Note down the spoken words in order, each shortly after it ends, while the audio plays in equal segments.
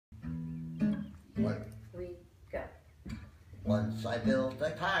Once I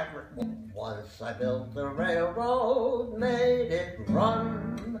built a railroad, made it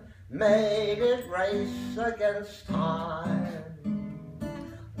run, made it race against time.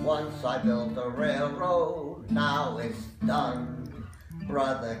 Once I built a railroad, now it's done.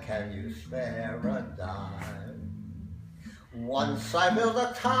 Brother, can you spare a dime? Once I built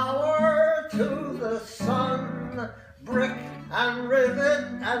a tower to the sun, brick and rivet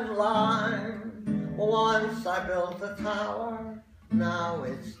and lime. Once I built a tower, now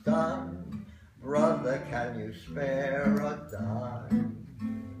it's done. Brother, can you spare a dime?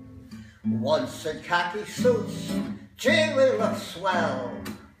 Once in khaki suits, gee, we look swell,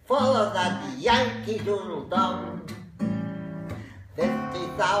 full of that Yankee Doodle-Dum.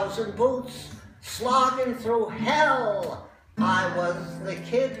 50,000 boots slogging through hell, I was the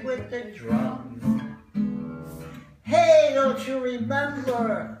kid with the drum. Hey, don't you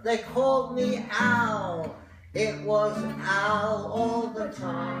remember, they called me Al, it was Al all the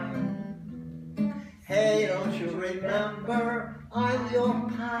time. Hey, don't you remember, I'm your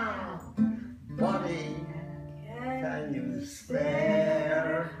pal, buddy, can you spare